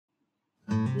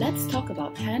Let's talk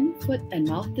about hand, foot, and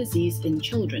mouth disease in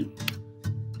children.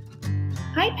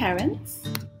 Hi parents!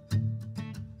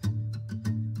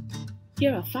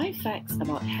 Here are 5 facts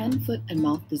about hand, foot, and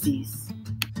mouth disease.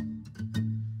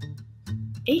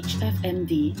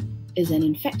 HFMD is an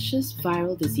infectious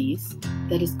viral disease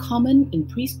that is common in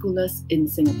preschoolers in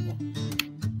Singapore.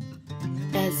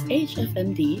 As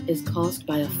HFMD is caused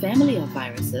by a family of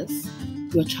viruses,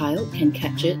 your child can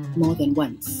catch it more than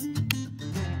once.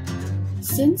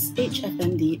 Since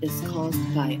HFMD is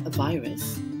caused by a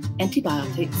virus,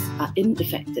 antibiotics are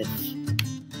ineffective.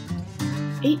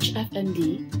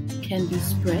 HFMD can be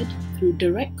spread through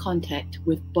direct contact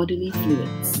with bodily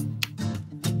fluids.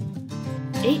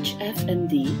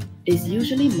 HFMD is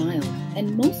usually mild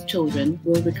and most children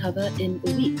will recover in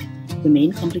a week. The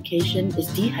main complication is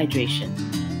dehydration.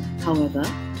 However,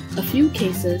 a few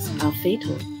cases are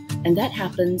fatal, and that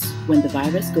happens when the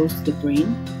virus goes to the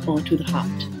brain or to the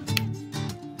heart.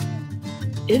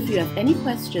 If you have any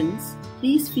questions,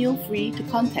 please feel free to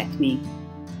contact me.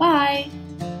 Bye!